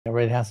You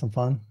ready to have some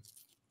fun?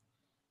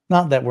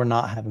 Not that we're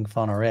not having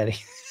fun already.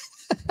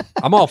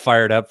 I'm all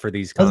fired up for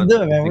these Let's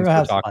do it, man. things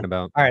we're talking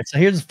about. All right, so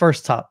here's the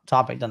first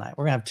topic tonight.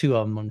 We're gonna have two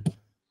of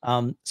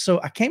them.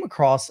 So I came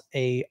across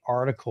a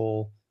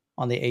article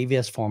on the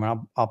AVS forum,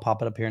 and I'll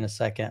pop it up here in a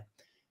second.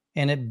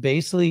 And it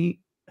basically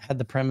had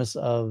the premise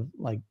of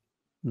like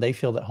they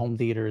feel that home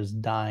theater is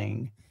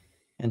dying.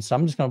 And so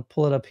I'm just gonna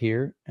pull it up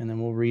here, and then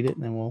we'll read it,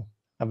 and then we'll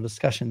have a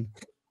discussion.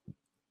 Let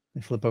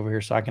me flip over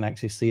here so I can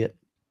actually see it.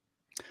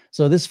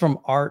 So this is from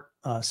Art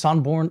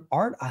Sonborn.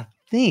 Art, I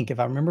think, if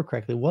I remember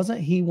correctly, wasn't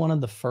he one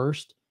of the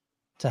first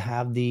to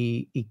have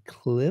the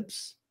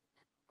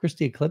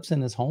Christie Eclipse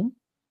in his home?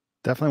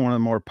 Definitely one of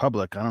the more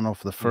public. I don't know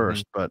if the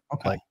first, but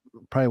like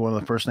probably one of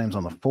the first names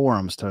on the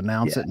forums to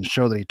announce it and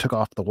show that he took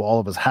off the wall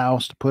of his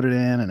house to put it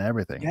in and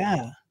everything.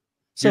 Yeah.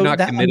 So you're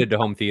not committed to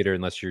home theater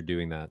unless you're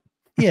doing that.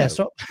 Yeah.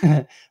 So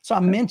I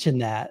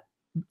mentioned that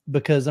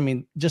because, I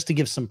mean, just to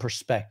give some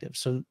perspective.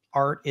 So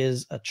Art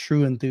is a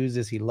true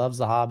enthusiast. He loves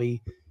the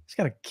hobby. He's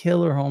got a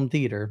killer home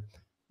theater,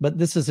 but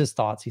this is his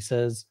thoughts. He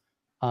says,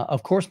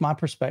 of course, my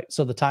perspective.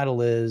 So the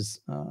title is,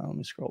 let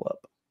me scroll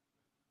up.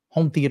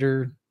 Home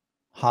theater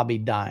hobby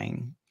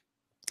dying.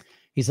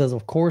 He says,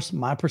 of course,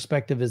 my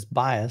perspective is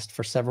biased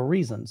for several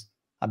reasons.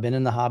 I've been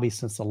in the hobby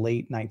since the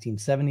late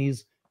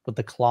 1970s with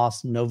the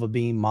Kloss Nova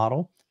Beam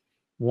model,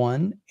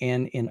 and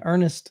in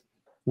earnest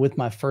with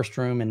my first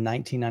room in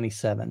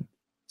 1997.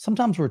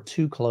 Sometimes we're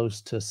too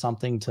close to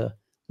something to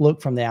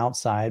look from the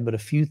outside, but a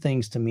few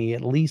things to me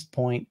at least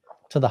point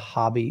to the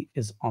hobby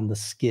is on the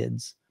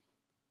skids.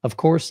 Of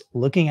course,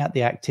 looking at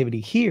the activity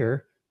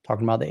here,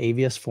 talking about the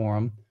AVS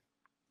forum,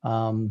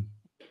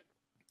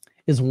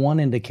 is one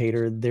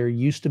indicator. There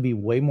used to be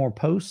way more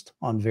posts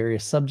on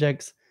various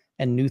subjects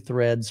and new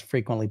threads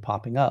frequently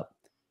popping up.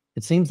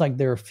 It seems like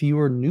there are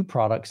fewer new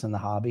products in the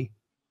hobby,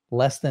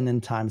 less than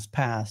in times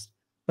past.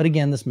 But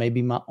again, this may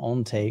be my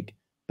own take,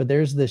 but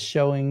there's this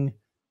showing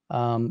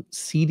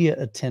CEDIA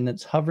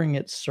attendance hovering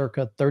at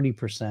circa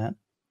 30%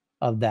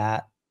 of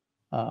that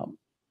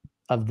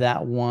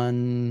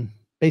one.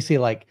 Basically,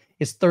 like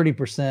it's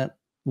 30%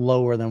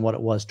 lower than what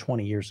it was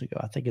 20 years ago,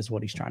 I think is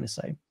what he's trying to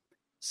say.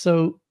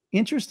 So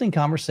interesting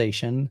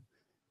conversation.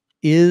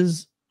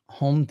 Is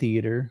home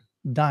theater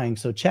dying?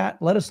 So chat,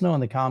 let us know in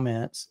the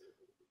comments.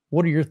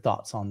 What are your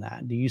thoughts on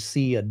that? Do you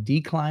see a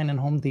decline in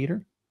home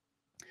theater?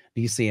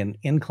 Do you see an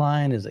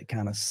incline? Is it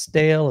kind of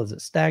stale? Is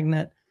it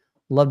stagnant?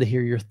 Love to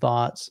hear your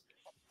thoughts.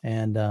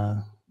 And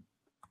let's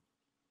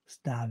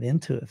dive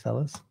into it,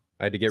 fellas.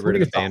 I had to get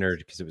rid of the banner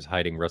because it was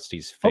hiding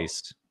Rusty's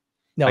face.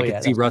 No, I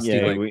could see Rusty.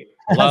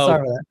 Hello.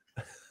 Sorry about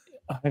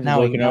that.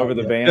 Now looking over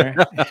the banner.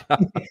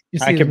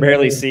 I can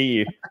barely see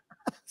you.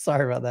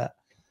 Sorry about that.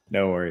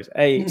 No worries.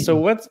 Hey, so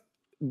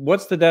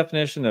what's the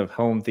definition of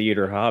home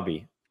theater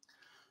hobby?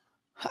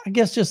 I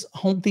guess just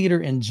home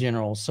theater in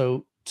general.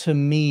 So to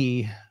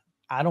me,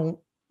 I don't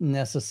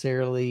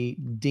necessarily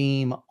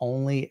deem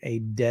only a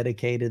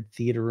dedicated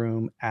theater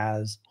room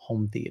as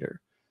home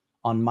theater.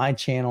 On my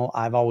channel,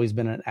 I've always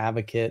been an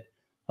advocate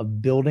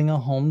of building a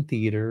home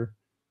theater,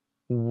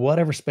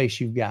 whatever space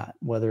you've got,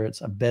 whether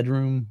it's a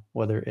bedroom,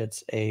 whether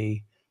it's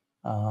a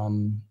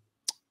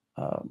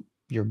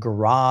your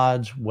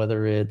garage,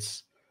 whether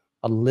it's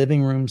a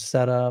living room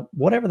setup,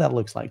 whatever that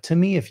looks like. To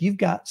me, if you've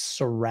got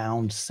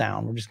surround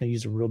sound, we're just going to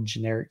use a real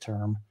generic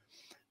term,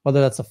 whether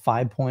that's a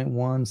 5.1,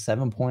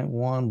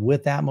 7.1,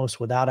 with Atmos,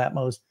 without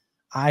Atmos,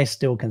 I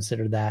still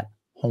consider that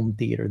home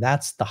theater.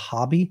 That's the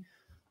hobby.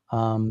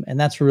 And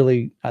that's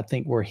really, I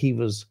think, where he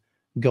was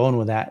going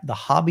with that. The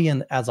hobby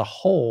as a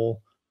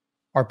whole,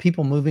 are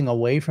people moving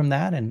away from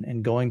that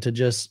and going to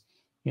just,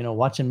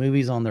 watching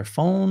movies on their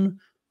phone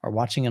or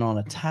watching it on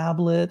a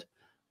tablet,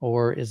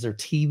 or is their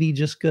TV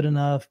just good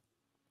enough?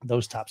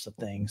 Those types of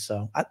things.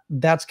 So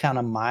that's kind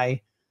of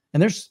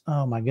and there's,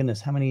 oh my goodness,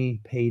 how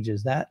many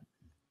pages that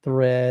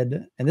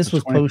thread? And this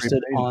was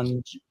posted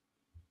on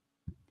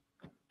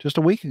just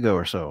a week ago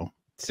or so.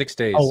 6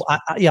 days. Oh,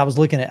 I was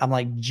looking at, I'm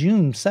like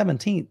June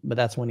 17th, but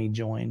that's when he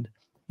joined.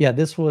 Yeah,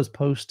 this was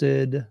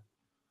posted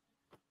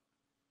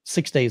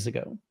 6 days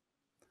ago.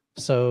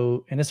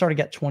 So, and it's already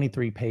got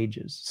 23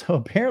 pages. So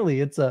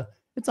apparently it's a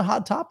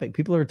hot topic.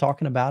 People are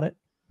talking about it.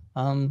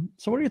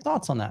 So what are your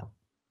thoughts on that?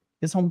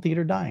 Is home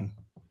theater dying?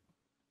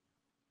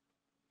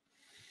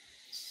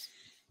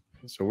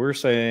 So we're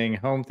saying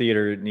home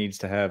theater needs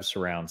to have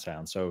surround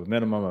sound. So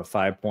minimum of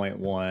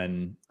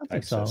 5.1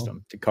 type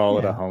system to call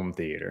it a home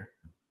theater.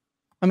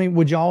 I mean,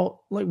 would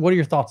y'all what are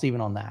your thoughts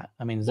even on that?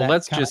 I mean,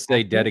 let's just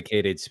say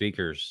dedicated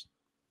speakers,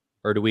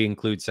 or do we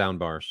include sound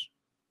bars?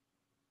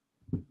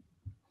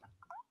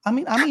 I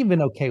mean, I'm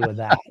even okay with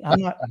that.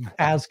 I'm not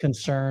as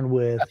concerned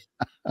with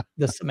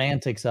the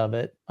semantics of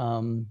it.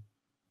 I mean,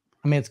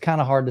 it's kind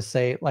of hard to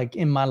say. Like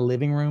in my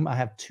living room, I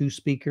have 2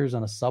 speakers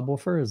and a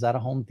subwoofer. Is that a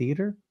home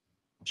theater?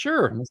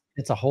 Sure.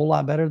 It's a whole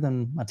lot better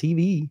than my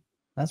TV.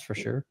 That's for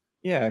sure.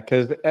 Yeah,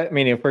 because I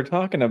mean, if we're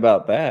talking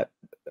about that,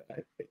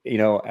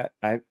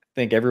 I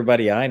think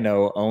everybody I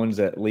know owns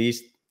at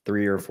least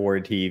 3 or 4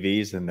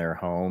 TVs in their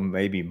home,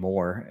 maybe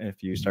more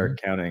if you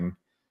start counting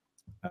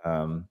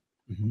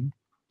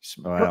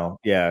Well,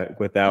 yeah,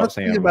 without Let's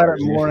think about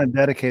it more in a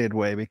dedicated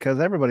way, because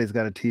everybody's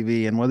got a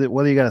TV, and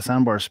whether you got a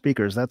soundbar,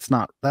 speakers, that's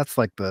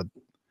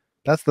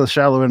the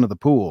shallow end of the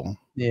pool.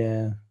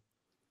 Yeah.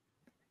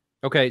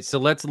 Okay, so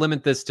let's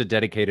limit this to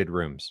dedicated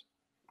rooms.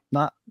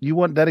 You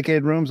want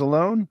dedicated rooms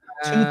alone?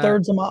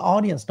 2/3 of my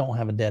audience don't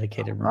have a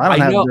dedicated room. I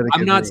know.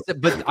 I'm not,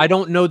 but I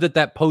don't know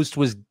that post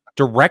was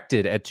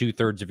directed at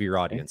 2/3 of your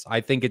audience.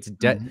 I think it's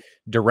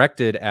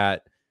directed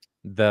at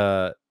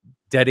the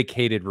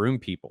dedicated room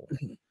people,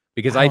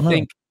 because I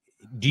think.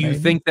 Do you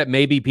think that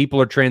maybe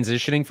people are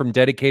transitioning from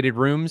dedicated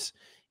rooms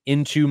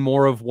into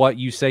more of what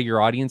you say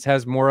your audience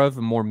has more of,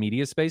 more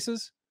media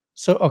spaces?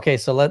 So okay,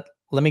 so let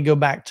me go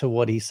back to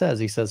what he says.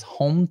 He says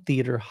home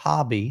theater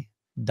hobby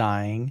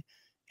dying.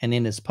 And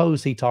in his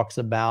post, he talks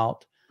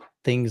about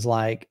things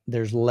like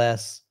there's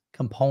less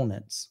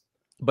components.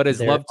 But as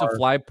Love to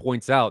Fly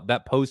points out,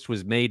 that post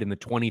was made in the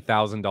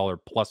 $20,000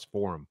 plus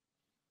forum.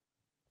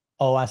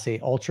 Oh, I see.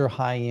 Ultra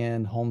high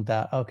end home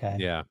that. Okay.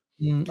 Yeah.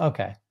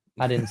 Okay.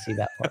 I didn't see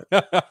that part.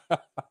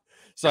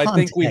 So I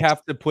think we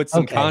have to put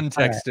some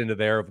context into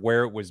there of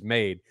where it was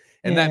made.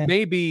 And that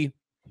may be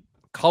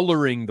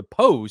coloring the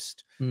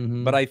post,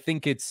 but I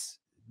think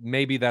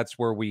maybe that's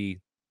where we.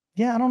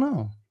 Yeah, I don't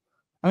know.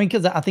 I mean,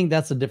 because I think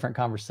that's a different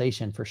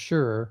conversation for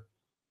sure.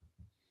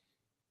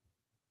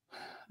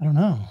 I don't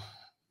know.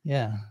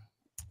 Yeah.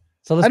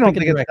 So let's. I don't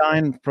think it's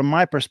dying from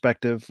my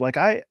perspective.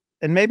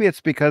 And maybe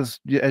it's because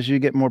as you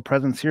get more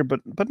presence here,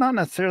 but not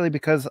necessarily,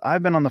 because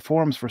I've been on the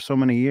forums for so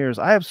many years.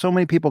 I have so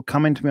many people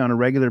coming to me on a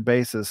regular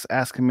basis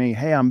asking me,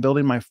 "Hey, I'm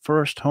building my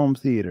first home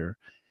theater.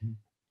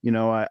 You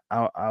know,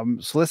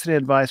 I'm soliciting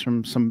advice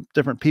from some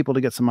different people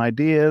to get some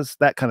ideas,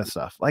 that kind of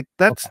stuff." Like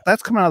that's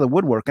coming out of the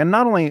woodwork. And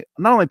not only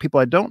people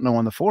I don't know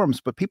on the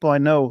forums, but people I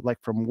know like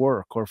from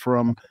work or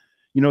from,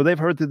 they've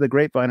heard through the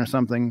grapevine or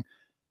something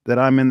that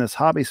I'm in this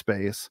hobby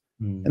space,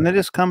 and they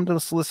just come to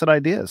solicit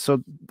ideas.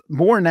 So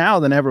more now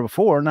than ever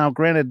before. Now,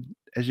 granted,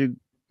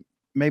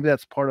 maybe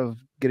that's part of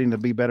getting to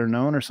be better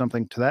known or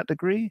something to that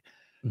degree.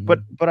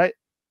 But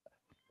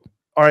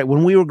all right,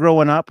 when we were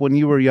growing up, when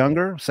you were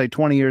younger, say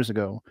 20 years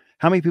ago,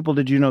 how many people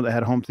did you know that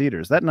had home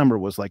theaters? That number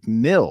was like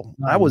nil.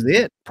 That was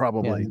it,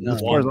 probably, as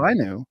far as I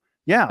knew.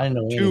 Yeah. I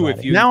know two.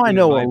 Now I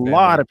know a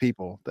lot of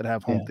people that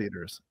have home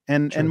theaters,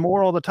 and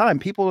more all the time.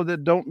 People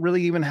that don't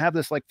really even have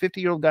this, like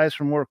 50-year-old guys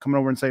from work coming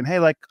over and saying, "Hey,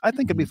 like, I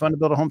think it'd be fun to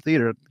build a home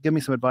theater. Give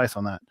me some advice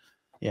on that."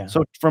 Yeah.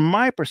 So from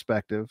my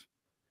perspective,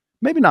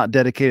 maybe not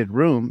dedicated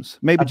rooms,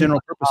 maybe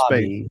general purpose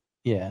space.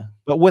 Yeah.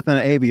 But with an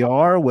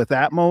AVR, with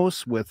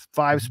Atmos, with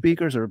 5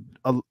 speakers or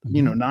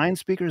 9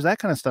 speakers, that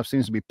kind of stuff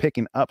seems to be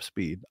picking up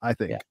speed, I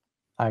think. Yeah,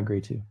 I agree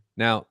too.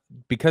 Now,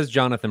 because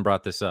Jonathan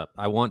brought this up,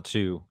 I want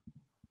to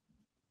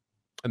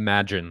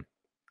imagine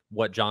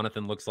what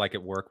Jonathan looks like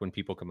at work when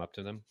people come up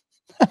to them.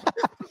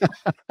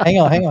 Hang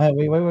on.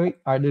 Wait.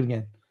 All right, do it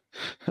again.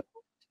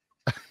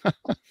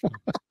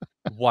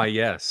 Why,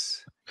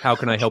 yes. How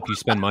can I help you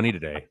spend money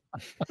today?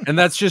 And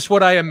that's just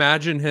what I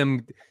imagine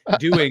him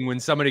doing when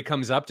somebody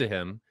comes up to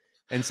him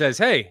and says,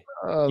 "Hey,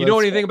 you know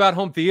anything about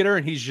home theater?"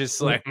 And he's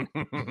just like,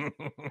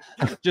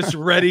 just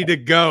ready to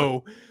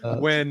go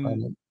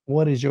when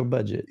what is your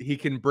budget? He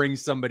can bring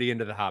somebody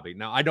into the hobby.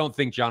 Now, I don't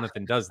think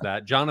Jonathan does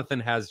that. Jonathan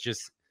has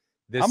just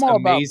this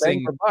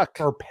amazing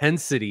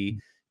propensity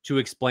to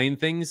explain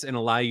things and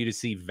allow you to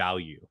see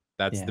value.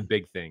 That's the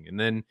big thing. And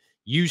then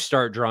you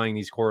start drawing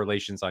these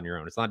correlations on your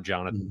own. It's not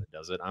Jonathan that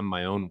does it. I'm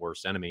my own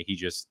worst enemy. He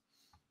just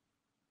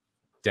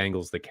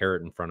dangles the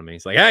carrot in front of me.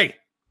 He's like, "Hey,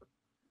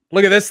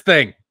 look at this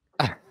thing."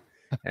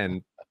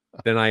 And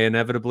then I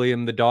inevitably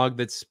am the dog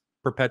that's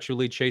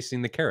perpetually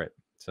chasing the carrot.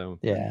 So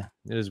yeah,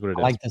 it is what it is.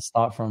 I like this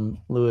thought from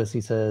Lewis.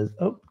 He says,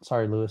 "Oh,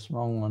 sorry, Lewis,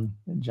 wrong one.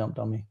 It jumped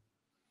on me.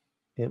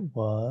 It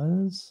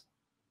was,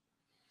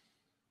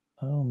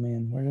 oh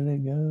man, where did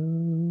it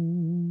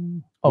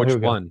go? Oh, which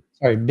one?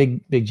 Sorry,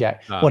 Big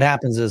Jack. What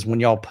happens is when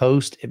y'all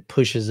post, it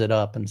pushes it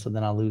up, and so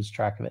then I lose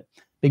track of it.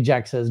 Big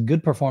Jack says,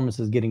 "Good performance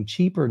is getting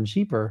cheaper and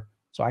cheaper,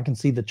 so I can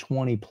see the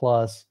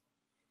 20+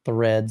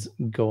 threads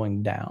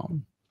going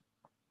down."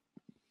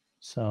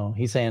 So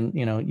he's saying,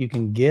 you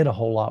can get a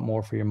whole lot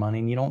more for your money,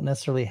 and you don't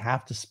necessarily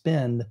have to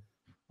spend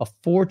a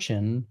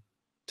fortune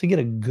to get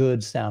a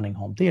good sounding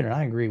home theater. And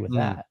I agree with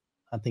that.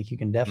 I think you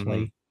can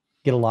definitely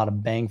get a lot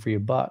of bang for your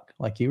buck,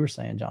 like you were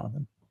saying,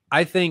 Jonathan.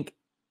 I think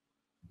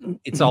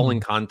it's all in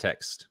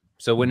context.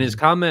 So when his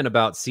comment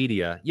about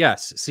Cedia,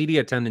 yes,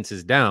 Cedia attendance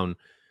is down,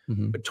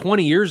 but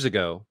 20 years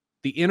ago,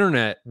 the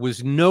internet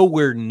was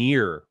nowhere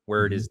near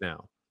where it is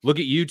now. Look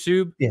at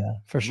YouTube. Yeah,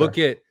 for sure. Look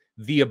at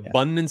the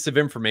abundance of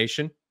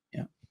information.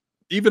 Yeah.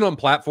 Even on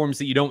platforms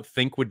that you don't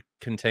think would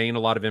contain a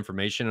lot of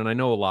information. And I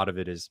know a lot of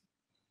it is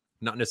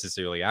not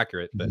necessarily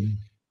accurate, but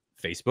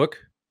Facebook,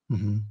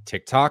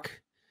 TikTok,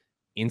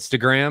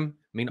 Instagram.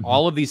 I mean,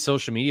 all of these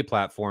social media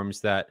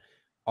platforms that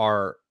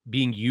are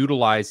being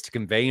utilized to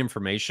convey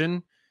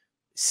information.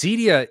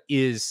 Cedia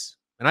is,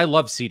 and I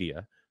love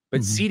Cedia,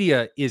 but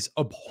Cedia is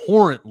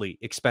abhorrently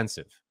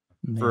expensive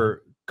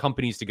for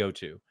companies to go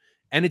to.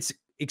 And it's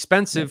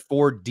expensive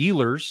for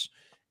dealers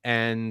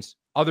and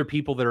other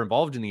people that are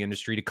involved in the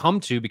industry to come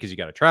to, because you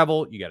got to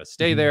travel, you got to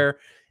stay there,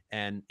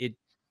 and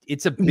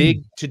it's a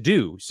big to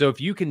do. So if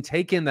you can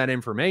take in that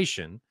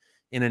information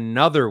in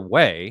another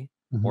way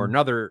or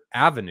another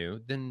avenue,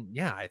 then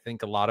yeah, I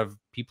think a lot of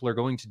people are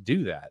going to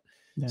do that.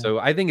 Yeah. So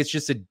I think it's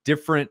just a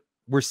different,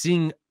 we're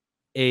seeing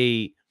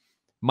a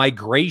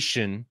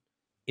migration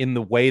in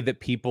the way that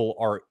people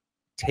are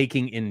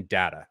taking in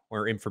data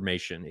or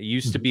information. It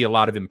used to be a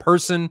lot of in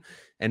person,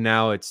 and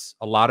now it's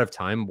a lot of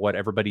time what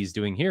everybody's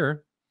doing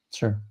here.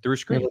 Sure. Through a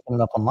screen. You're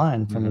looking it up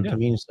online from the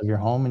convenience of your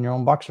home and your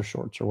own boxer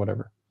shorts or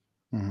whatever.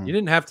 You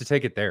didn't have to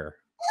take it there,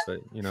 but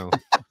you know,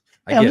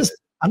 I'm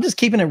just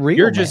keeping it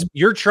real.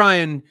 You're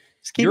trying,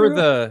 you're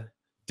the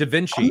Da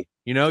Vinci,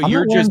 you know,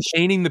 you're just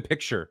painting the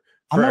picture.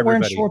 I'm not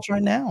wearing shorts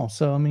right now.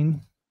 So, I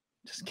mean,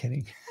 just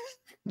kidding.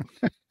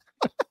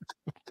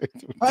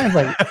 I was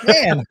like,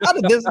 man, how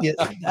did this get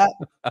that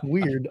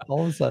weird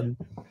all of a sudden?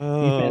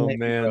 Oh,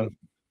 man.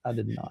 I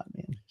did not,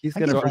 man. He's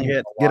going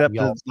to get up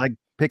to like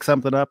pick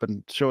something up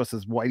and show us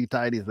his whitey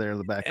tidies there in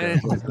the background.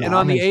 And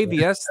on the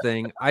AVS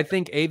thing, I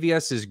think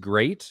AVS is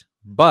great,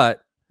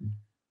 but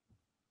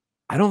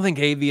I don't think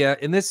AVS,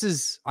 and this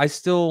is,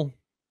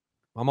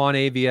 I'm on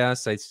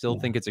AVS. I still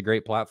think it's a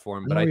great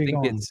platform, but I think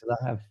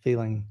I have a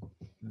feeling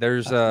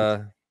there's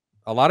a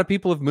lot of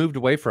people have moved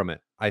away from it,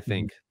 I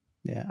think.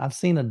 Yeah, I've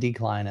seen a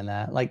decline in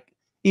that. Like,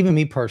 even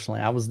me personally,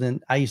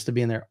 I used to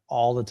be in there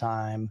all the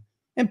time.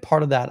 And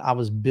part of that, I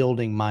was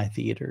building my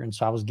theater. And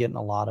so I was getting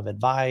a lot of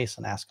advice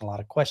and asking a lot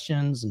of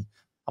questions. And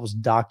I was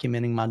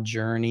documenting my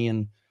journey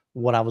and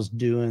what I was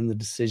doing, the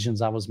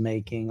decisions I was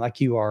making,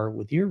 like you are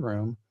with your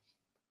room.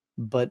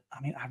 But I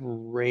mean, I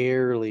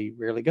rarely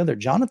go there.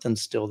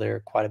 Jonathan's still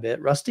there quite a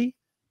bit. Rusty,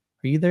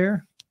 are you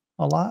there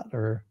a lot?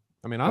 Or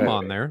I mean, I'm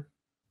on there.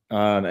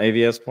 On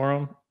AVS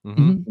forum?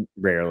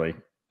 Rarely.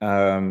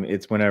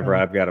 It's whenever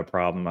I've got a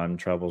problem I'm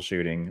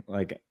troubleshooting,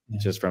 like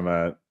just from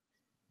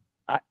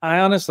I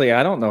honestly,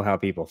 I don't know how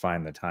people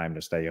find the time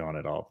to stay on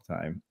it all the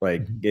time.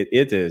 Like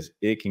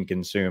it can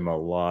consume a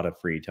lot of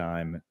free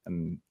time,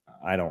 and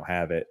I don't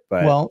have it.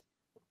 But well,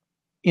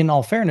 in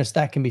all fairness,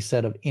 that can be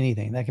said of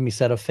anything. That can be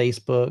said of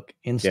Facebook,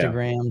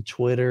 Instagram,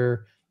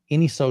 Twitter,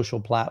 any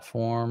social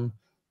platform,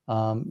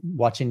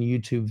 watching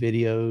YouTube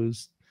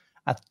videos.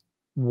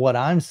 What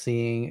I'm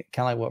seeing,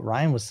 kind of like what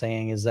Ryan was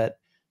saying, is that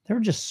there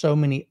are just so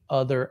many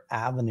other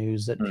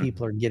avenues that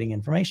people are getting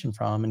information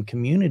from, and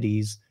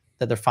communities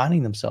that they're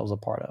finding themselves a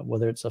part of,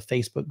 whether it's a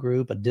Facebook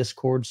group, a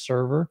Discord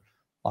server,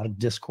 a lot of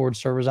Discord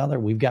servers out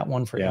there. We've got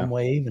one for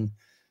M-Wave, and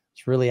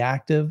it's really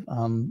active.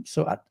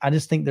 So I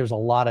just think there's a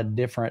lot of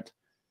different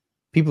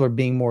people are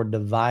being more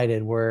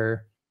divided,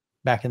 where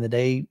back in the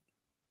day,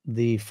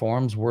 the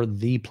forums were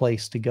the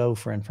place to go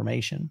for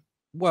information.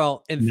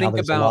 Well, and now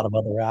think about a lot of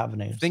other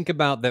avenues. Think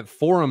about that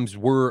forums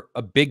were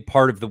a big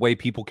part of the way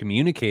people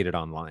communicated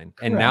online.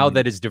 And now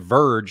that is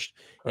diverged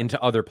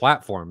into other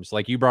platforms.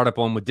 Like you brought up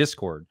one with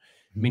Discord.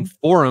 I mean,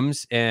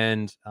 forums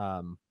and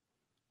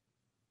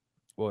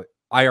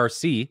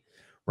IRC,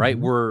 right,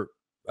 were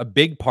a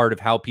big part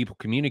of how people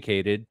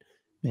communicated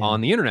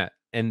on the internet.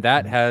 And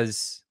that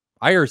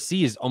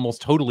IRC is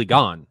almost totally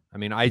gone. I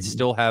mean,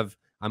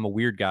 I'm a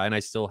weird guy, and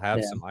I still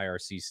have some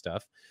IRC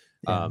stuff.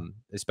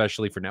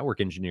 Especially for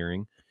network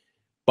engineering,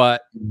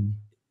 but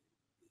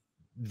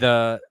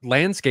the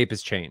landscape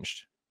has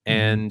changed.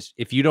 And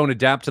if you don't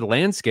adapt to the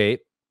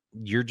landscape,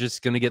 you're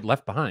just going to get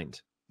left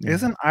behind.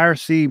 Isn't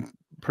IRC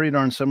pretty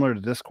darn similar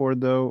to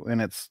Discord though, in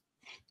its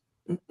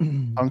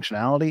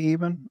functionality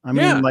even? I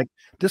mean, like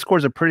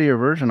Discord's a prettier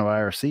version of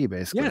IRC,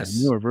 basically, a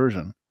newer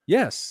version.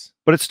 Yes.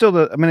 But it's still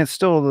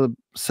the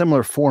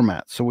similar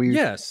format. So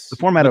the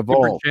format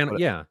evolved.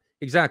 Yeah,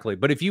 exactly.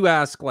 But if you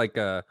ask like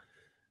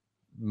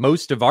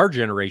most of our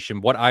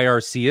generation what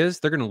IRC is,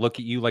 they're going to look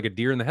at you like a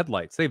deer in the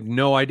headlights. They have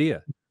no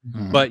idea.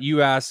 But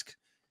you ask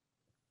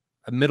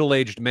a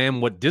middle-aged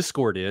man what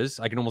Discord is,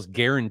 I can almost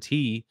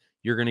guarantee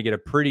you're going to get a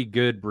pretty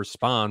good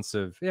response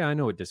of, yeah, I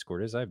know what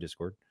Discord is. I have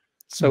Discord.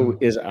 So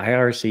is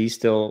IRC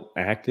still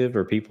active?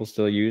 Or people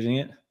still using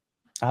it?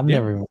 I've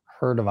never even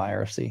heard of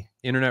IRC.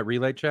 Internet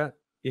Relay Chat?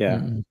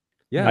 Yeah.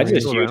 Yeah. I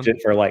just used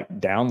it for like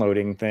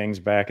downloading things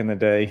back in the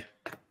day.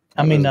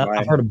 I mean,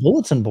 I've heard of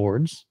bulletin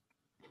boards.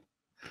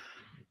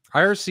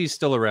 IRC is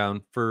still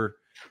around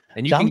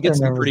and you can get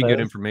some pretty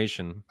good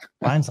information.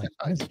 Mine's like,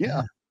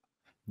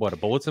 what, a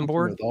bulletin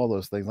board? With all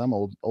those things. I'm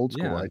old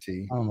school IT.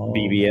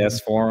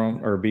 BBS forum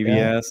or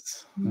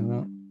BBS.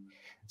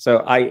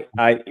 So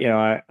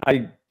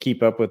I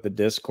keep up with the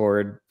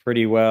Discord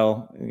pretty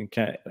well,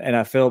 and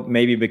I feel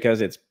maybe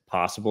because it's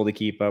possible to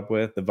keep up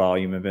with the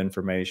volume of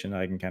information,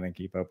 I can kind of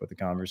keep up with the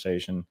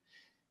conversation.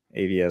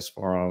 AVS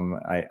forum,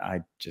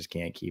 I just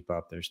can't keep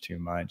up. There's too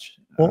much.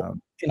 Well,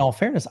 in all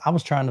fairness, I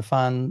was trying to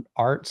find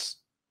Art's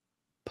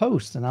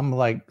post, and I'm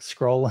like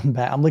scrolling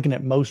back. I'm looking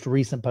at most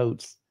recent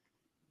posts,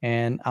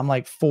 and I'm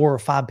like 4 or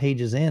 5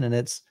 pages in, and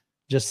it's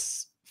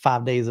just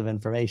 5 days of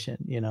information.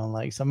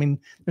 So I mean,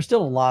 there's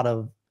still a lot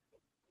of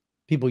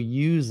people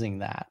using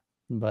that.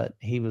 but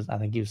I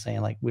think he was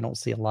saying like we don't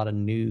see a lot of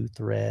new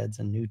threads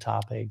and new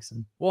topics.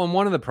 And well, and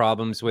one of the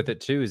problems with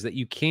it too is that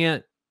you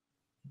can't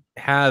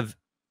have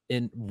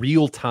in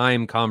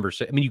real-time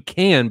conversation. I mean, you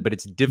can, but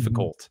it's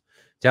difficult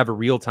to have a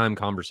real-time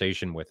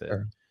conversation with it.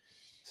 Sure.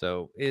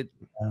 So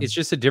it's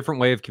just a different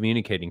way of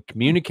communicating.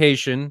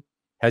 Communication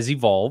has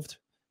evolved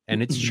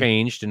and it's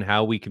changed in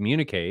how we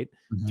communicate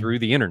through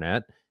the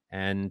internet.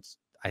 And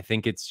I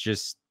think it's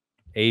just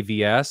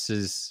AVS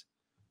is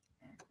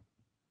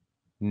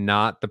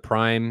not the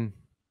prime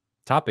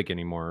topic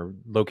anymore.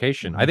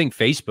 Location. I think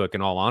Facebook,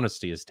 in all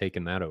honesty, has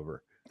taken that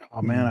over.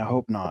 Oh man, I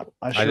hope not.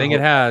 I think it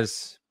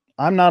has.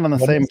 I'm not on the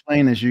same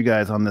plane as you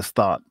guys on this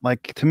thought.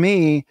 Like, to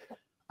me,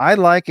 I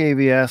like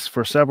AVS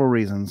for several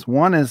reasons.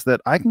 One is that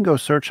I can go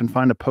search and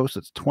find a post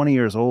that's 20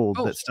 years old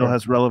that still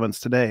has relevance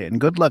today. And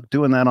good luck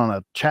doing that on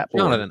a chat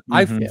board. Jonathan,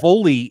 I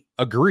fully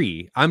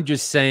agree. I'm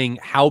just saying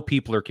how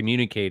people are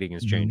communicating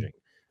is changing.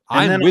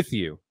 I'm with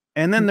you.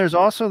 And then there's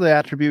also the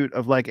attribute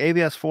of like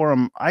AVS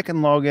forum. I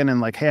can log in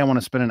and like, hey, I want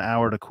to spend an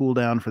hour to cool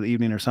down for the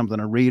evening or something,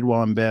 or read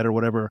while I'm in bed or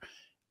whatever.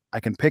 I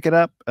can pick it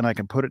up and I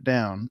can put it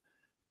down.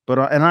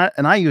 But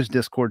and I use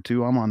Discord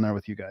too. I'm on there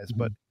with you guys.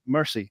 But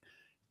mercy,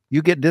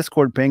 you get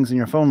Discord pings and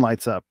your phone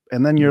lights up,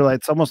 and then you're like,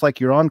 it's almost like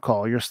you're on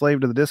call. You're a slave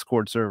to the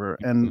Discord server,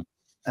 and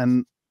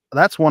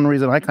that's one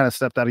reason I kind of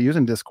stepped out of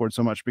using Discord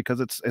so much,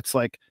 because it's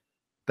like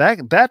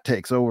that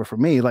takes over for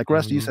me. Like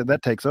Rusty, you said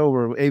that takes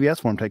over.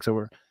 AVS form takes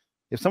over.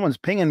 If someone's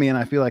pinging me and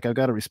I feel like I've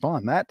got to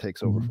respond, that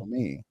takes over for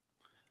me.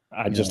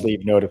 I just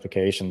leave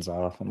notifications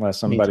off unless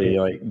somebody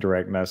like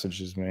direct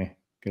messages me,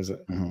 because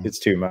it's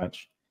too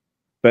much.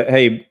 But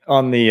hey,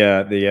 on the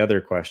other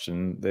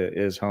question,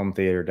 is home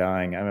theater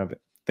dying? I'm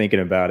thinking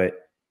about it.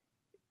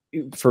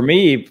 For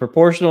me,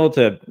 proportional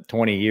to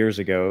 20 years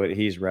ago,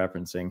 he's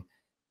referencing,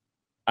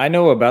 I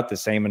know about the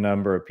same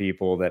number of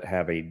people that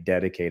have a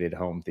dedicated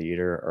home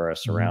theater or a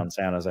surround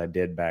sound as I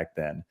did back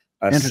then,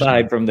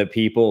 aside from the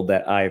people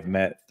that I've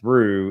met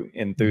through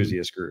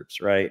enthusiast groups,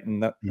 right?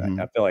 And I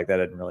feel like that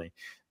didn't really,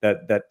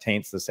 that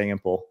taints the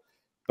sample.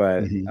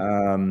 But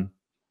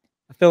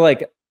I feel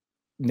like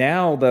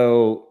now,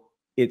 though,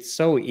 it's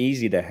so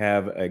easy to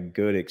have a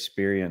good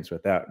experience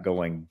without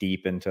going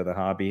deep into the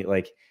hobby.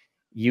 Like,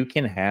 you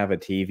can have a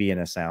TV and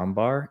a sound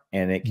bar,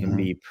 and it can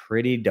be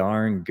pretty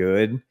darn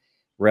good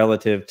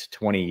relative to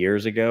 20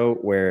 years ago,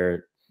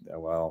 where,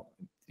 well,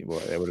 it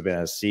would have been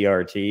a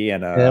CRT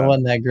and it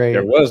wasn't that great.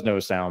 There was no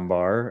sound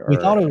bar. We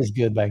thought it was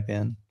good back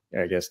then.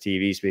 I guess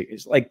TV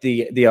speakers, like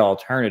the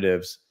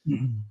alternatives,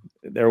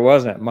 there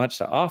wasn't much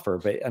to offer.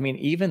 But I mean,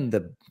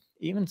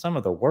 even some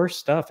of the worst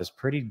stuff is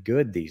pretty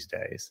good these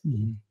days.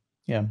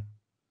 Yeah.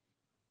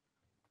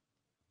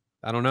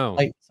 I don't know.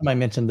 Like somebody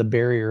mentioned the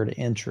barrier to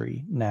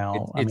entry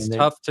now. It's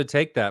tough to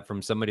take that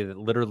from somebody that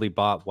literally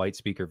bought white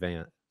speaker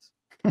vans.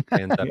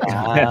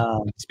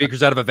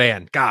 Speakers out of a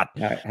van. God.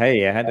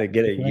 Hey, I had to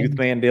get a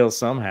Youthman deal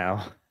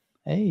somehow.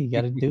 Hey, you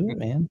got to do it,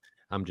 man.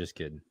 I'm just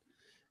kidding.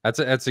 That's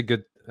a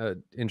good,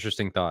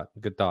 interesting thought.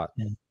 Good thought.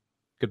 Yeah.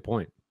 Good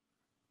point.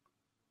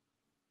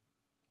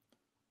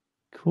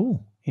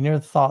 Cool. Any other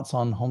thoughts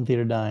on home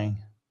theater dying?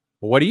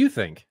 What do you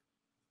think?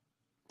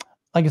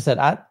 Like I said,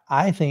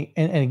 I think,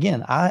 and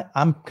again,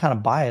 I'm kind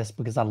of biased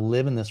because I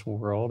live in this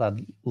world. I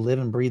live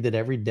and breathe it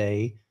every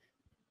day.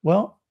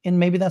 Well, and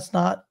maybe that's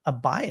not a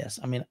bias.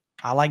 I mean,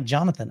 I like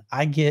Jonathan.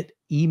 I get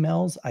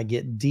emails, I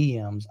get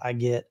DMs, I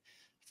get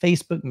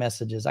Facebook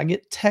messages, I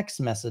get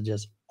text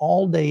messages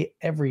all day,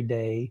 every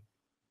day,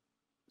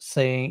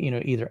 saying,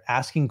 either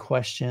asking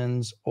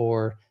questions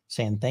or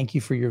saying, thank you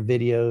for your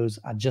videos.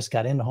 I just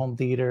got into home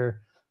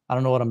theater. I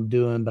don't know what I'm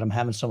doing, but I'm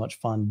having so much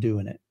fun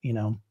doing it,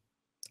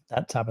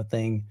 that type of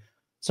thing.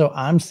 So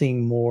I'm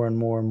seeing more and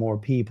more and more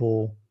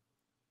people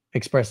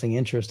expressing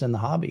interest in the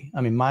hobby. I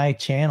mean, my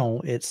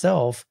channel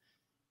itself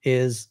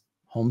is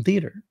home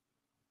theater,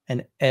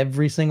 and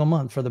every single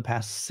month for the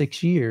past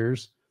 6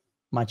 years,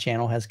 my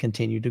channel has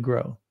continued to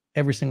grow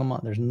every single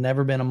month. There's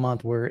never been a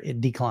month where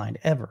it declined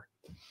ever.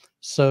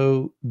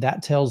 So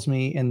that tells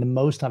me, and the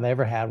most I've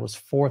ever had was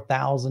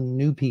 4,000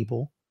 new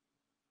people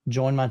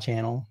join my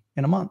channel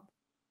in a month.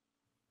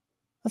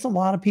 That's a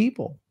lot of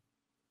people.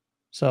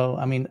 So,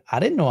 I mean, I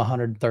didn't know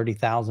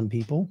 130,000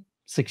 people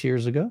 6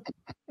 years ago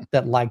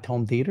that liked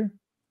home theater,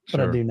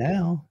 but I do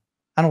now.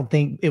 I don't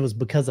think it was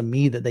because of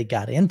me that they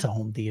got into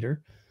home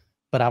theater,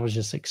 but I was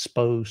just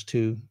exposed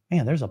to,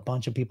 man, there's a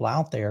bunch of people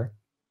out there.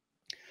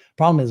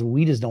 Problem is,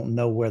 we just don't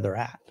know where they're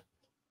at.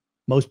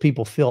 Most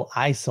people feel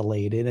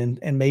isolated,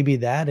 and maybe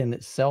that in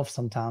itself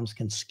sometimes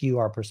can skew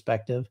our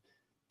perspective,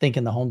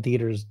 thinking the home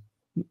theaters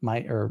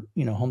might, or,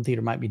 home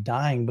theater might be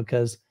dying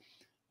because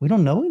we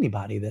don't know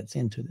anybody that's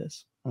into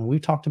this. I mean,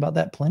 we've talked about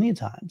that plenty of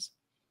times,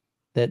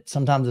 that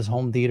sometimes this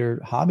home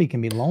theater hobby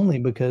can be lonely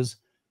because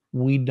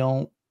we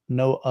don't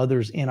know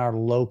others in our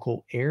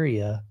local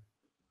area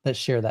that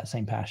share that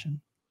same passion.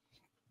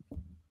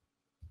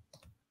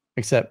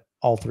 Except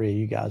all three of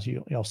you guys,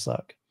 y'all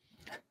suck.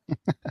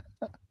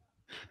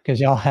 Because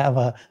y'all have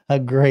a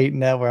great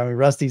network. I mean,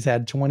 Rusty's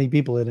had 20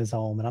 people in his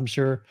home, and I'm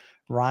sure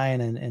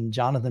Ryan and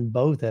Jonathan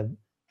both have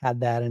had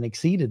that and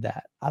exceeded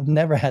that. I've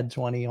never had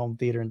 20 home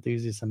theater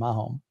enthusiasts in my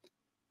home.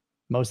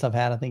 Most I've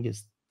had, I think,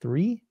 is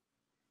 3.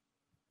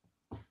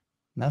 And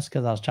that's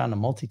because I was trying to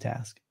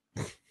multitask.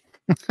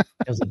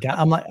 It was a guy,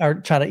 I'm like, or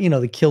try to,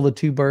 to kill the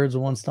 2 birds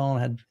with one stone.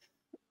 I had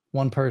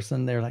one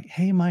person, they're like,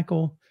 hey,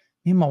 Michael,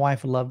 me and my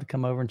wife would love to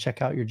come over and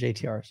check out your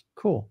JTRs.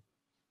 Cool.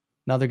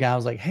 Another guy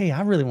was like, hey,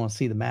 I really want to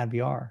see the Mad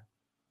VR.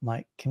 I'm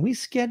like, can we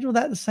schedule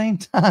that at the same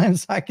time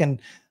so I can,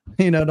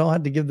 don't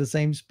have to give the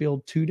same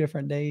spiel 2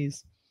 different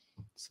days.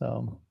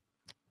 So,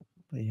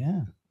 but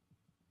yeah.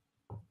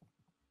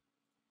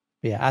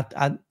 Yeah,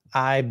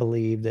 I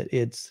believe that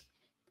it's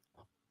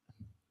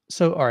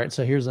so. All right,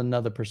 so here's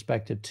another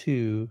perspective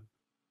too.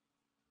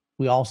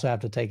 We also have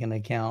to take into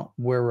account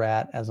where we're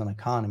at as an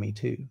economy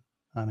too.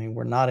 I mean,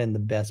 we're not in the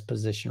best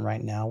position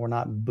right now. We're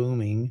not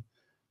booming.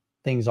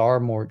 Things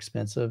are more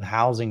expensive.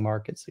 Housing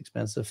market's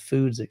expensive.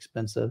 Food's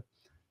expensive.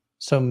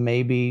 So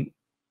maybe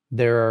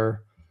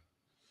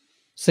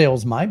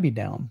sales might be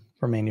down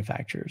for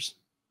manufacturers.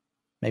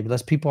 Maybe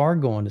less people are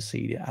going to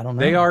see it. I don't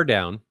know. They are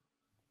down.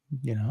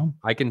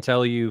 I can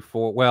tell you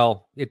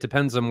it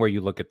depends on where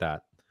you look at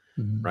that,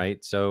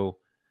 right? So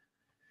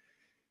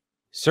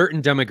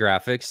certain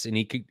demographics and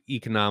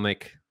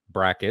economic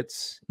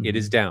brackets, it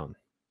is down.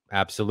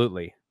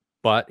 Absolutely.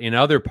 But in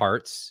other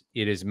parts,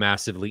 it is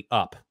massively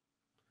up,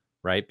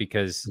 right?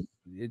 Because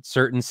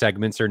certain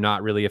segments are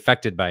not really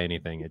affected by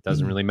anything. It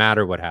doesn't really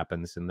matter what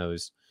happens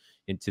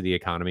into the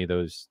economy.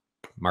 Those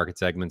market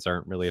segments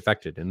aren't really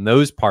affected. In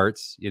those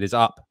parts, it is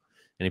up.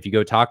 And if you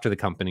go talk to the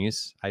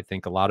companies, I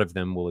think a lot of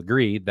them will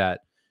agree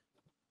that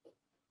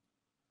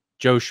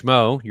Joe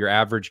Schmo, your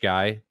average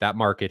guy, that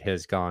market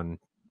has gone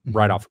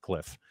right off a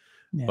cliff.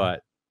 Yeah.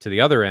 But to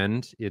the other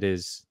end, it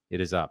is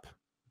up.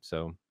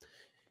 So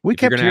we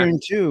kept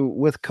hearing too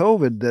with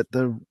COVID that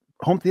the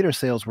home theater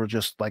sales were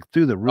just like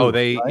through the roof. Oh,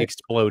 they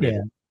exploded.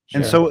 Yeah.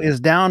 And so is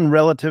down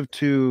relative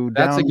to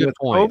That's down a good with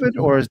point.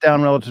 COVID, or is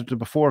down relative to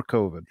before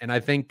COVID? And I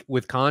think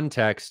with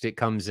context, it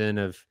comes in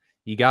of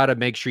you got to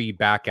make sure you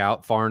back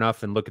out far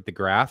enough and look at the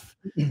graph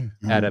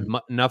at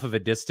enough of a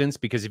distance,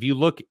 because if you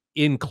look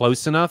in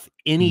close enough,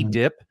 any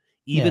dip,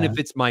 even if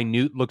it's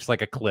minute, looks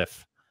like a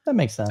cliff. That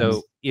makes sense.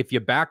 So if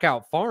you back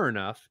out far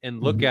enough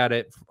and look at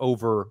it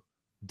over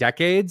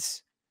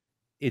decades,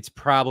 it's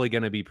probably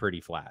going to be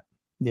pretty flat.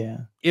 Yeah.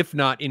 If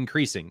not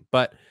increasing.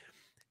 But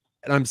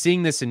and I'm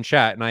seeing this in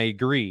chat, and I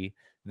agree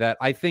that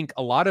I think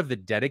a lot of the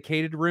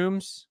dedicated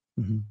rooms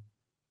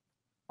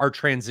are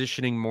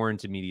transitioning more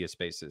into media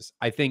spaces.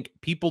 I think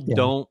people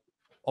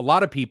a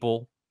lot of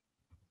people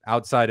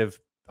outside of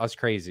us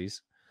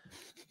crazies,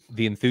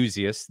 the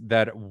enthusiasts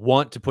that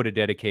want to put a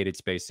dedicated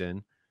space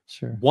in,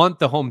 want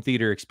the home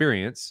theater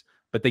experience,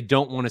 but they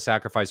don't want to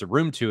sacrifice a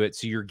room to it.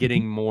 So you're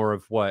getting more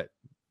of what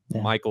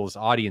Michael's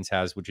audience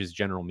has, which is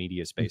general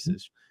media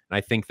spaces. And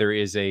I think there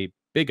is a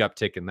big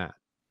uptick in that.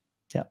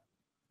 Yeah.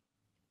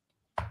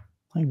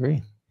 I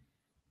agree.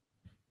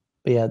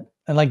 But yeah,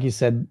 and like you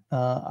said,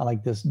 I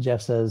like this.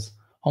 Jeff says,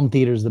 home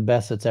theater is the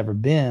best it's ever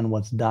been.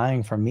 What's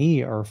dying for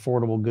me are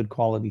affordable, good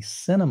quality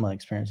cinema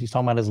experience. He's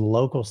talking about his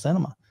local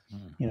cinema.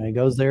 He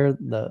goes there,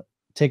 the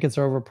tickets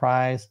are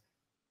overpriced.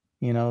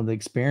 The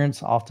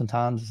experience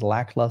oftentimes is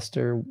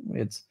lackluster.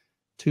 It's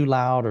too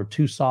loud or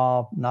too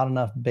soft, not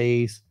enough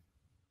bass,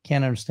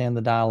 can't understand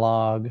the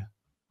dialogue.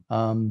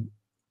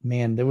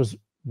 Man, there was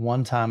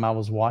one time I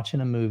was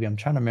watching a movie, I'm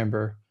trying to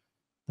remember,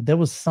 but there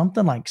was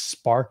something like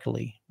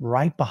sparkly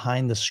right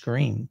behind the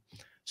screen.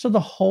 So the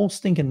whole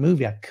stinking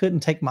movie, I couldn't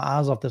take my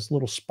eyes off this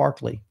little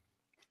sparkly.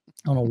 I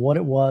don't know what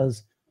it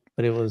was,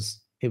 but it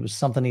was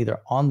something either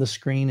on the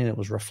screen and it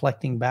was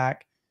reflecting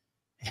back.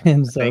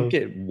 And so I think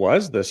it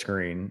was the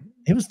screen.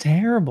 It was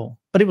terrible,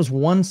 but it was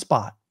one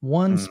spot,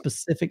 one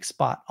specific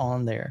spot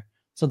on there.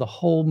 So the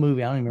whole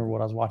movie, I don't even remember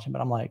what I was watching,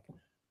 but I'm like,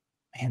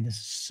 man, this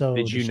is so.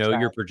 Did you know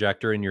your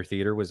projector in your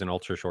theater was an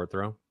ultra short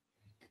throw?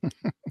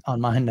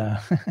 On mine, no.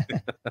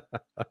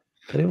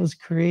 But it was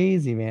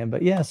crazy, man.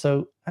 But yeah,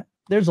 so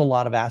there's a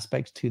lot of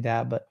aspects to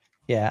that. But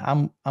yeah,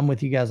 I'm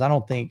with you guys. I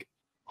don't think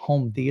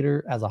home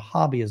theater as a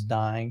hobby is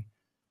dying.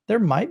 There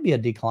might be a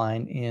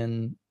decline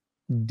in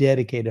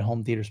dedicated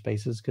home theater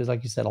spaces because,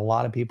 like you said, a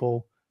lot of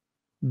people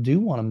do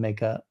want to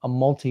make a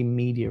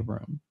multimedia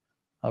room,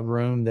 a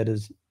room that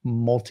is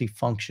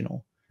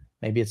multifunctional.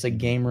 Maybe it's a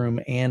game room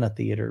and a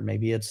theater.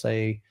 Maybe it's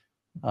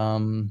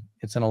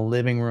it's in a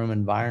living room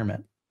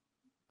environment.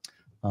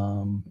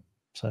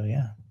 So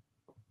yeah.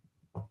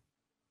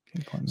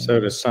 So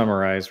to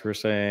summarize, we're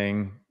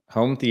saying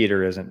home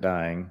theater isn't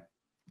dying.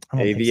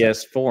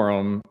 AVS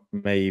Forum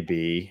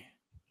maybe.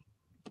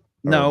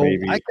 No,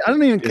 I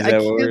don't even. I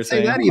can't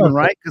say that even,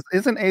 right? Because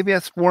isn't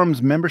AVS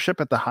Forum's membership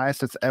at the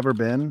highest it's ever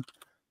been?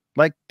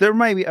 Like there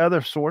might be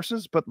other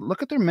sources, but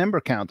look at their member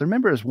count. Their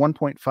member is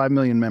 1.5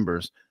 million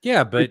members.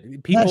 Yeah, but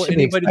people,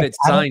 anybody that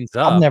signs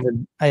up,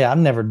 I've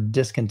never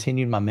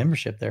discontinued my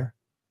membership there.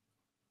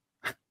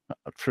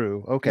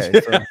 True.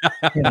 Okay. So,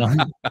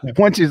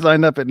 once you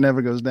sign up, it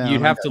never goes down. You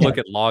have to look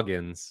at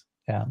logins.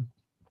 Yeah.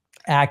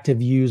 Active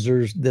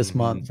users this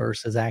month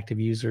versus active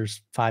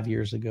users 5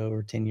 years ago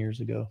or 10 years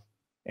ago.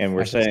 And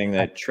we're saying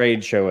that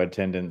trade show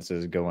attendance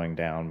is going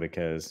down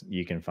because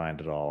you can find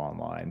it all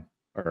online,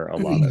 or a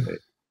lot of it.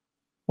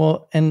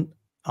 Well, and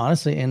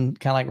honestly, and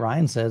kind of like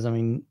Ryan says, I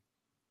mean,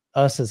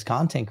 us as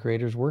content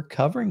creators, we're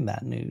covering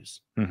that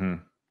news. I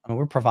mean,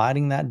 we're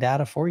providing that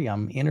data for you.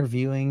 I'm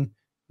interviewing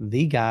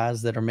the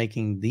guys that are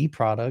making the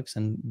products,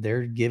 and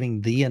they're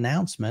giving the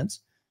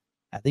announcements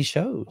at these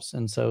shows.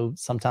 And so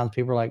sometimes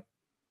people are like,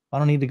 I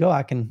don't need to go.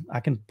 I can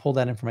pull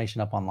that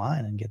information up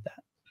online and get that.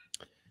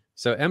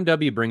 So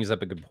MW brings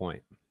up a good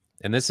point.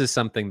 And this is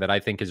something that I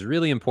think is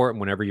really important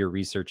whenever you're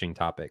researching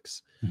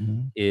topics,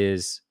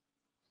 is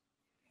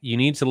you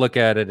need to look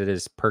at it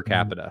as per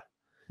capita.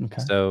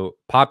 Okay. So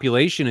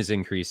population is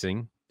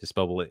increasing,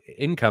 disposable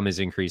income is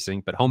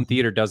increasing, but home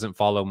theater doesn't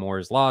follow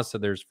Moore's law. So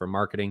there's, for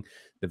marketing,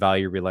 the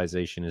value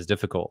realization is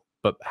difficult.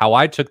 But how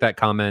I took that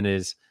comment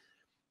is,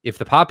 if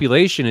the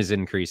population is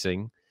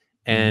increasing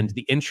and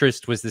the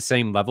interest was the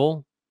same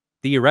level,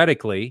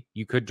 theoretically,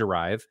 you could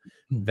derive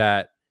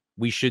that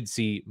we should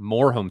see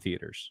more home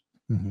theaters,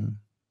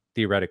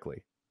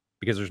 theoretically,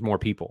 because there's more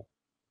people.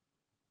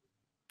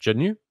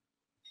 Shouldn't you?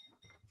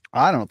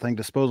 I don't think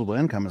disposable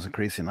income is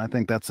increasing. I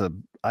think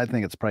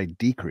it's probably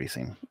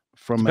decreasing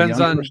from a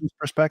young person's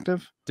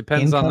perspective.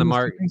 Depends on the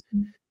market.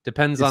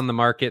 Depends on the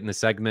market and the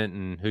segment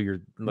and who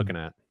you're looking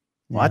at.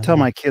 Well, I tell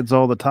my kids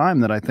all the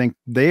time that I think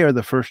they are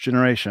the first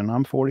generation.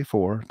 I'm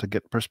 44, to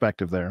get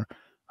perspective there.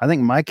 I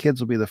think my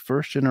kids will be the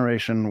first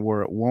generation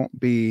where it won't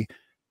be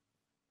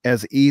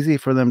as easy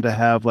for them to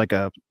have like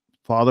a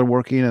father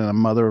working and a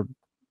mother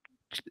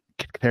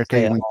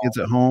caretaking the kids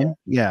at home.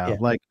 Yeah.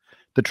 Like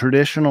the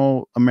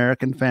traditional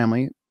American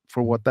family,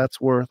 for what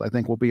that's worth, I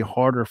think will be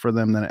harder for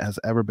them than it has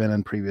ever been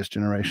in previous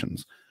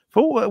generations,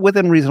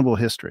 within reasonable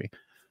history.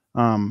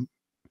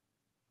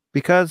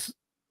 Because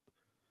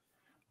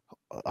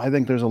I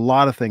think there's a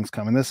lot of things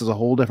coming. This is a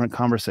whole different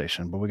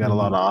conversation, but we got a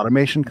lot of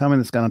automation coming.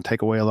 It's going to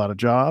take away a lot of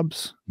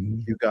jobs.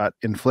 You've got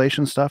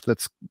inflation stuff.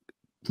 That's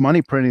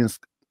money printing.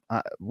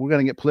 We're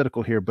going to get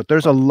political here, but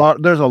there's a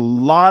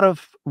lot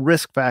of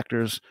risk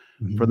factors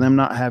for them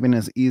not having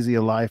as easy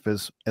a life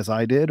as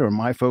I did, or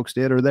my folks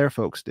did, or their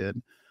folks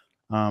did.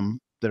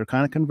 They're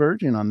kind of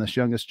converging on this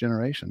youngest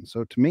generation.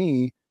 So to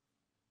me,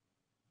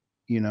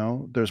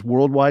 there's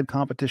worldwide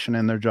competition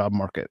in their job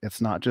market.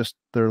 It's not just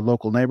their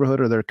local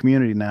neighborhood or their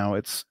community now.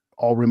 It's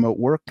all remote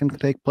work can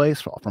take place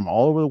from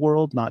all over the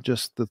world, not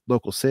just the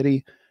local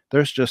city.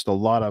 There's just a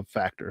lot of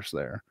factors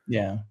there.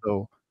 Yeah.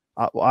 So,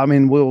 I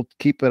mean, we'll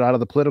keep it out of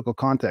the political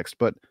context,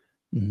 but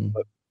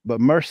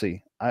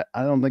mercy, I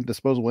don't think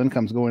disposable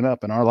income's going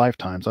up in our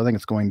lifetimes. I think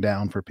it's going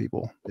down for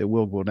people. It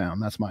will go down.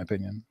 That's my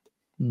opinion.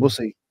 We'll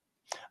see.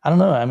 I don't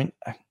know. I mean,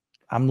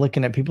 I'm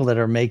looking at people that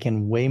are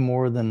making way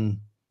more than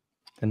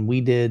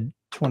we did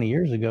 20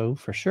 years ago,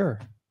 for sure.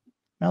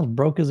 I was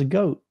broke as a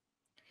goat,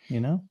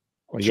 Well,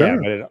 yeah,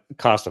 but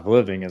cost of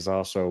living is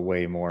also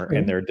way more,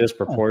 and they're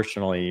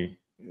disproportionately,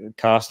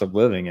 cost of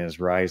living is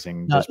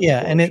rising.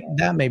 Yeah, and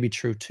that may be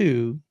true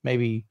too.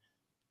 Maybe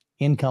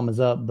income is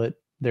up, but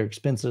their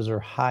expenses are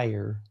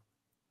higher.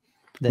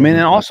 I mean,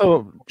 and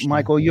also,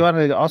 Michael, you ought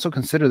to also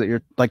consider that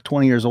you're like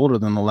 20 years older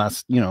than the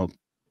last,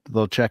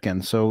 they'll check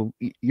in. So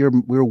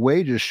your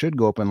wages should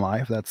go up in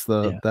life. That's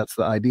the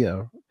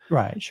idea.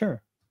 Right,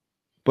 sure.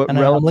 But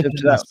relative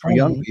to that, for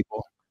young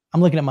people,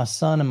 I'm looking at my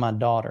son and my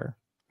daughter.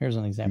 Here's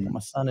an example. My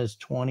son is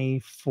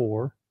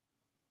 24.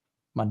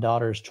 My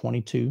daughter is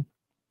 22.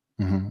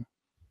 And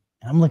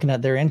I'm looking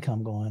at their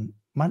income going,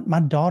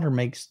 my daughter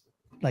makes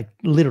like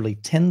literally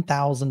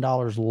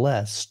 $10,000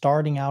 less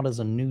starting out as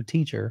a new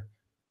teacher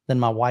than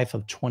my wife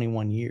of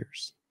 21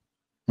 years.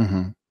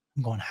 I'm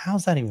going,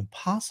 how's that even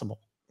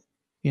possible?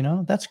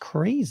 That's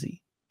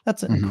crazy.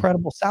 That's an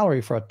incredible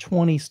salary for a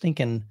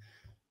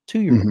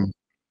 22-year-old.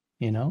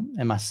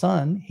 And my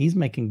son, he's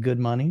making good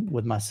money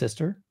with my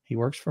sister. He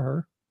works for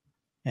her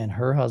and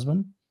her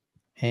husband.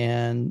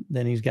 And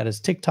then he's got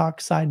his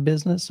TikTok side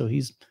business. So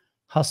he's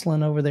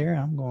hustling over there.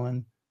 I'm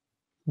going,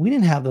 we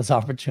didn't have those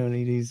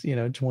opportunities,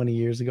 20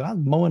 years ago. I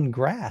was mowing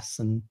grass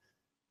and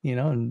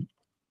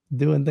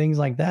doing things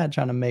like that,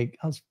 I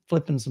was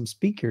flipping some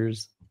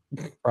speakers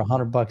for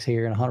 $100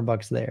 here and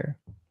 $100 there,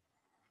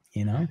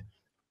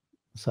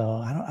 So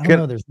I don't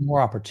know. There's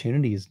more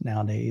opportunities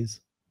nowadays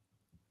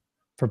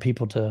for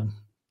people to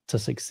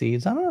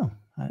succeed. I don't know.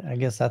 I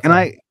guess that's.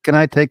 Can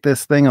I take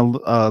this thing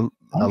a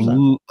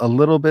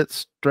little bit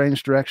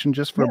strange direction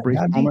just for a brief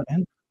moment?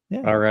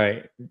 Yeah. All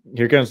right.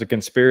 Here comes the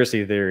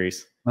conspiracy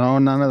theories. Oh,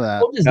 none of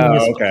that.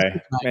 Oh, okay.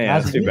 Man,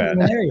 that's too bad.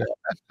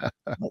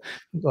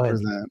 Go ahead.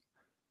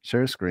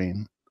 Share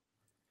screen.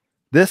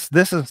 This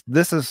is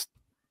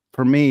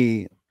for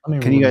me.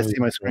 Can you guys see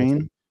my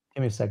screen?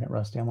 Give me a second,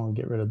 Rusty. I'm gonna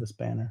get rid of this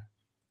banner.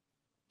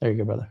 There you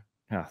go, brother.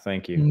 Oh,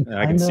 thank you.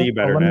 I can see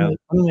better now.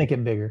 Let me make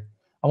it bigger.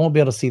 I won't be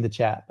able to see the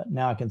chat, but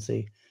now I can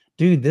see.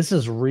 Dude, this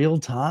is real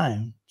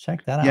time.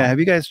 Check that out. Yeah, have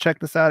you guys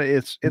checked this out?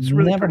 It's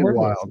really pretty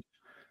wild.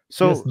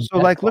 So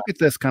like, look at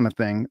this kind of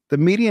thing. The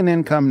median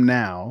income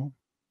now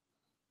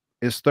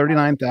is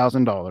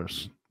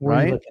 $39,000,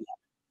 right?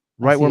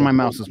 Right where my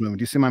mouse is moving.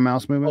 Do you see my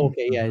mouse moving?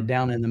 Okay, yeah,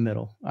 down in the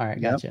middle. All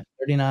right, gotcha. Yep.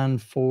 39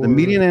 for the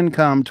median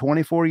income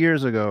 24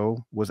 years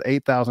ago was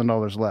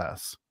 $8,000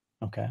 less.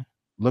 Okay.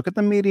 Look at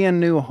the median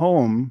new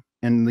home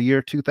in the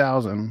year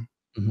 2000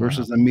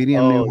 versus the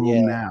median new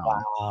home now.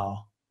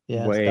 Wow.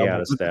 Yeah, way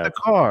out of step. Look at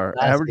the car.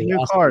 Average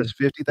new car is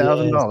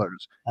 $50,000.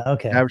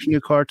 Okay. Average new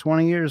car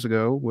 20 years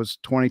ago was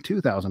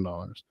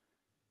 $22,000.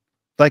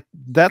 Like,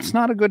 that's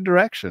not a good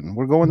direction.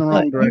 We're going the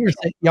wrong direction.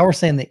 Y'all were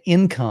saying the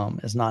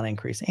income is not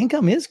increasing.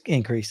 Income is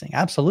increasing,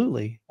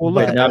 absolutely. Well,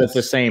 look, not at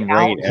the same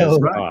rate as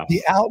cost.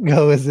 The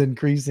outgo is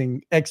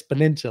increasing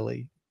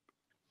exponentially.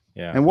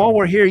 Yeah. And while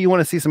we're here, you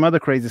want to see some other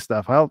crazy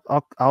stuff.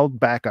 I'll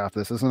back off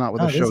this. This is not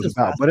what the show's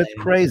about, but it's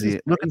crazy.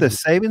 Look at this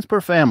savings per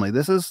family.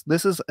 This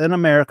is in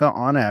America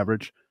on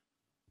average,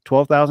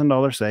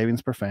 $12,000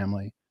 savings per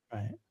family.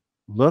 Right.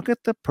 Look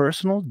at the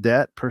personal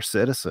debt per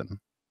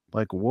citizen.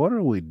 Like, what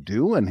are we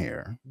doing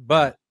here?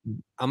 But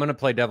I'm going to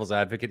play devil's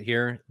advocate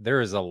here. There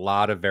is a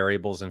lot of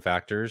variables and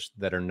factors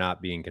that are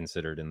not being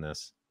considered in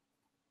this.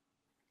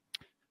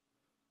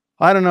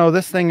 I don't know.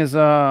 This thing is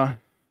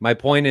my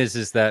point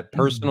is that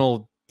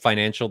personal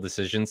financial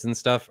decisions and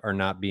stuff are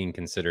not being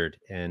considered,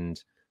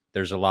 and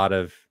there's a lot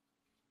of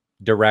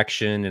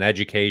direction and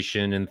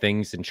education and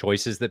things and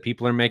choices that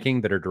people are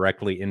making that are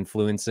directly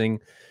influencing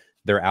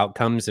their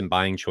outcomes and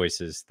buying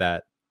choices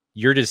that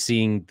you're just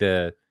seeing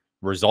the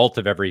result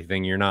of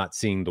everything. You're not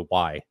seeing the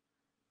why.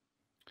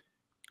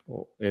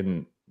 Well,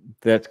 and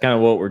that's kind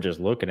of what we're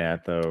just looking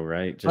at, though,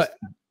 right? Just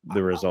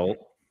the result.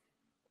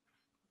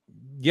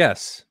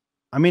 Yes.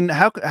 I mean,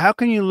 how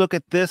can you look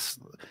at this?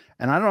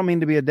 And I don't mean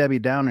to be a Debbie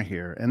Downer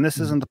here, and this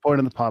isn't the point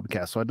of the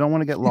podcast, so I don't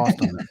want to get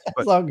lost on this.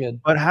 But, it's all good.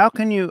 But how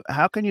can you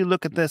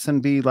look at this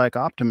and be like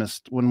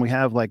optimist when we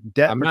have like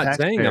debt? I'm not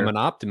saying I'm an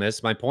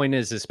optimist. My point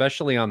is,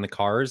 especially on the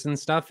cars and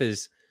stuff,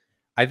 is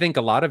I think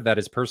a lot of that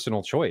is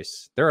personal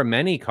choice. There are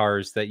many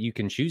cars that you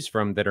can choose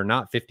from that are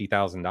not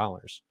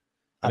 $50,000.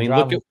 I mean,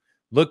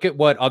 look at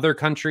what other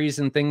countries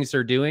and things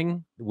are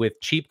doing with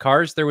cheap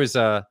cars. There was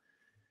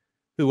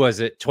who was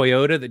it?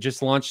 Toyota that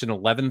just launched an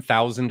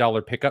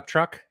 $11,000 pickup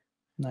truck.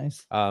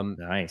 Nice.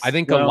 Nice. I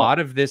think a lot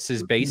of this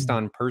is based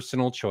on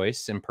personal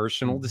choice and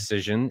personal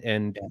decision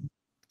and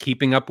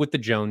keeping up with the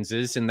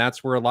Joneses. And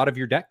that's where a lot of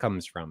your debt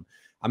comes from.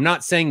 I'm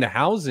not saying the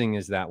housing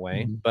is that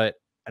way,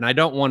 and I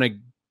don't want to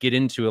get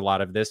into a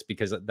lot of this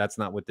because that's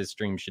not what this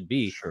stream should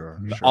be.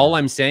 Sure. All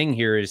I'm saying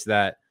here is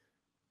that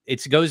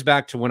it goes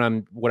back to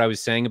what I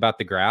was saying about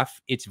the graph.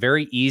 It's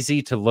very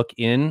easy to look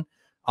in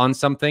on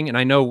something. And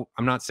I know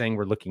I'm not saying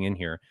we're looking in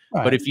here,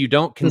 but if you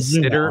don't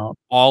consider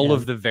all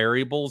of the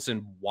variables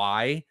and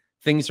why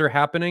things are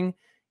happening,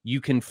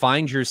 you can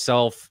find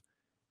yourself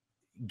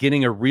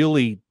getting a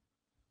view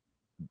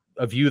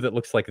that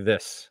looks like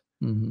this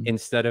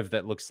instead of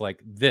that looks like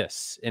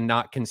this, and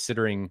not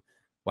considering,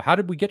 well, how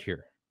did we get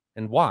here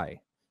and why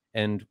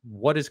and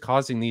what is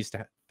causing these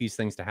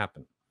things to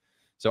happen?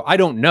 So I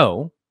don't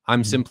know.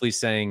 I'm simply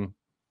saying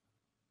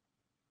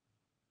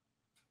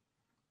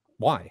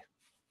why.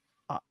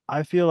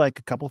 I feel like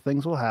a couple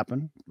things will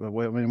happen. I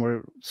mean,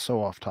 we're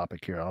so off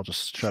topic here. I'll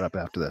just shut up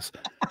after this.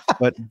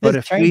 But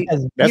if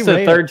that's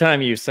the third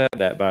time you said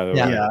that, by the way.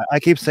 Yeah, I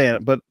keep saying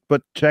it. But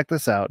check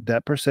this out: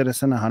 debt per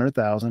citizen,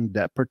 100,000.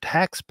 Debt per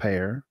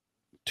taxpayer,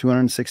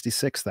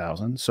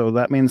 266,000. So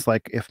that means,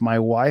 like, if my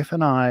wife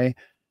and I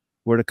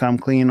were to come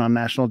clean on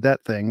national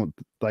debt thing,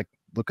 like,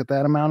 look at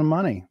that amount of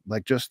money,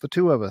 like just the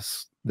two of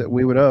us that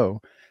we would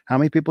owe. How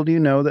many people do you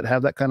know that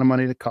have that kind of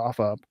money to cough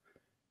up?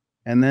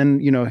 And then,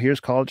 here's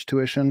college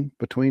tuition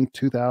between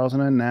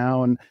 2000 and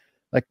now. And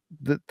like,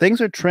 things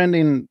are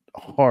trending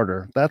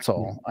harder. That's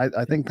all.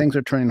 I think things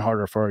are trending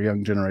harder for our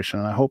young generation.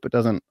 And I hope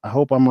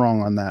I'm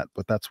wrong on that,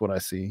 but that's what I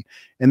see.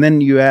 And then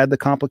you add the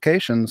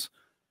complications.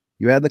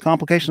 We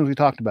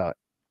talked about.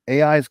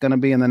 AI is going to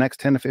be in the next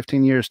 10 to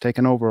 15 years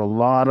taking over a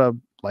lot of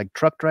like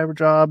truck driver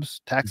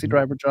jobs, taxi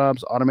driver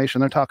jobs,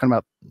 automation. They're talking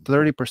about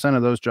 30%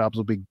 of those jobs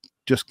will be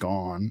just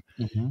gone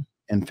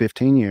in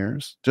 15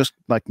 years, just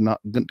like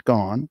not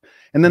gone.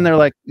 And then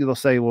they'll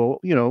say, well,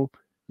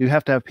 you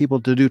have to have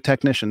people to do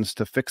technicians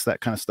to fix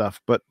that kind of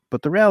stuff. But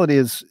the reality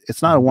is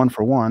it's not a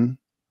 1-for-1.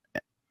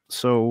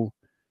 So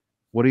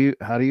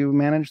how do you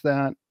manage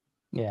that?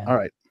 Yeah. All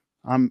right.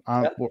 And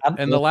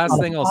the last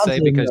thing I'll say,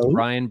 because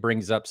Ryan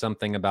brings up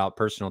something about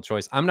personal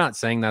choice, I'm not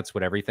saying that's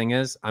what everything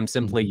is. I'm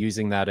simply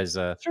using that as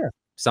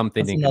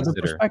something to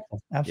consider.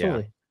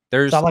 Absolutely. Yeah.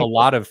 There's a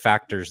lot of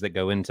factors that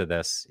go into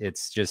this.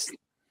 It's just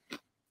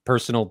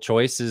personal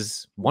choice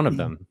is one of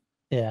them.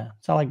 Yeah.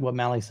 It's not like what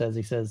Mally says.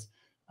 He says,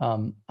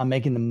 I'm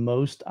making the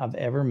most I've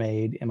ever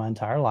made in my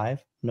entire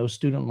life. No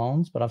student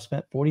loans, but I've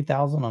spent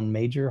 $40,000 on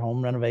major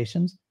home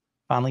renovations,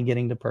 finally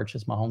getting to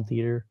purchase my home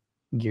theater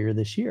gear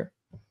this year.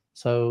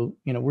 So,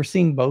 we're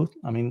seeing both.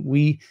 I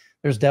mean,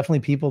 there's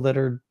definitely people that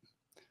are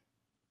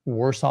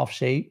worse off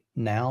shape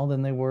now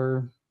than they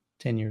were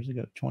 10 years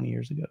ago, 20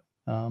 years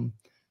ago.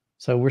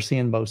 So we're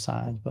seeing both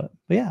sides, but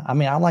yeah, I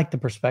mean, I like the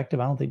perspective.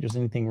 I don't think there's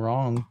anything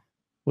wrong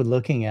with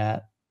looking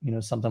at,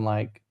 something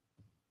like,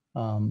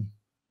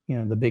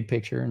 the big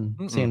picture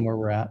and seeing where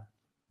we're at.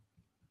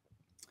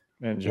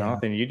 And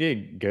Jonathan, you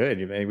did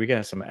good. We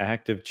got some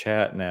active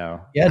chat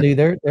now. Yeah, dude.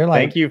 They're like,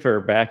 thank you for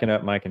backing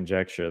up my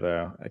conjecture,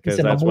 though, because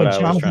that's my what boy I was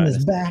Jonathan trying is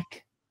to.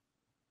 back.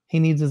 He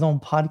needs his own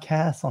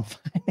podcast on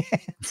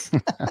finance.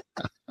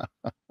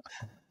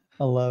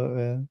 I love it,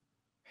 man.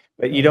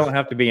 But you don't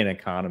have to be an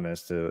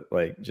economist to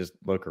like just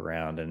look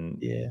around,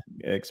 and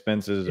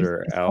expenses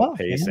are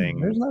outpacing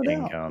tough, there's no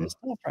income. doubt. It's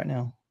tough right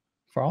now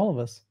for all of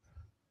us.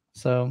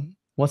 So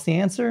what's the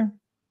answer?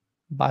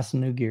 Buy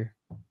some new gear.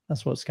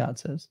 That's what Scott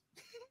says.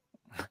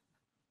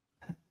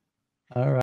 All right.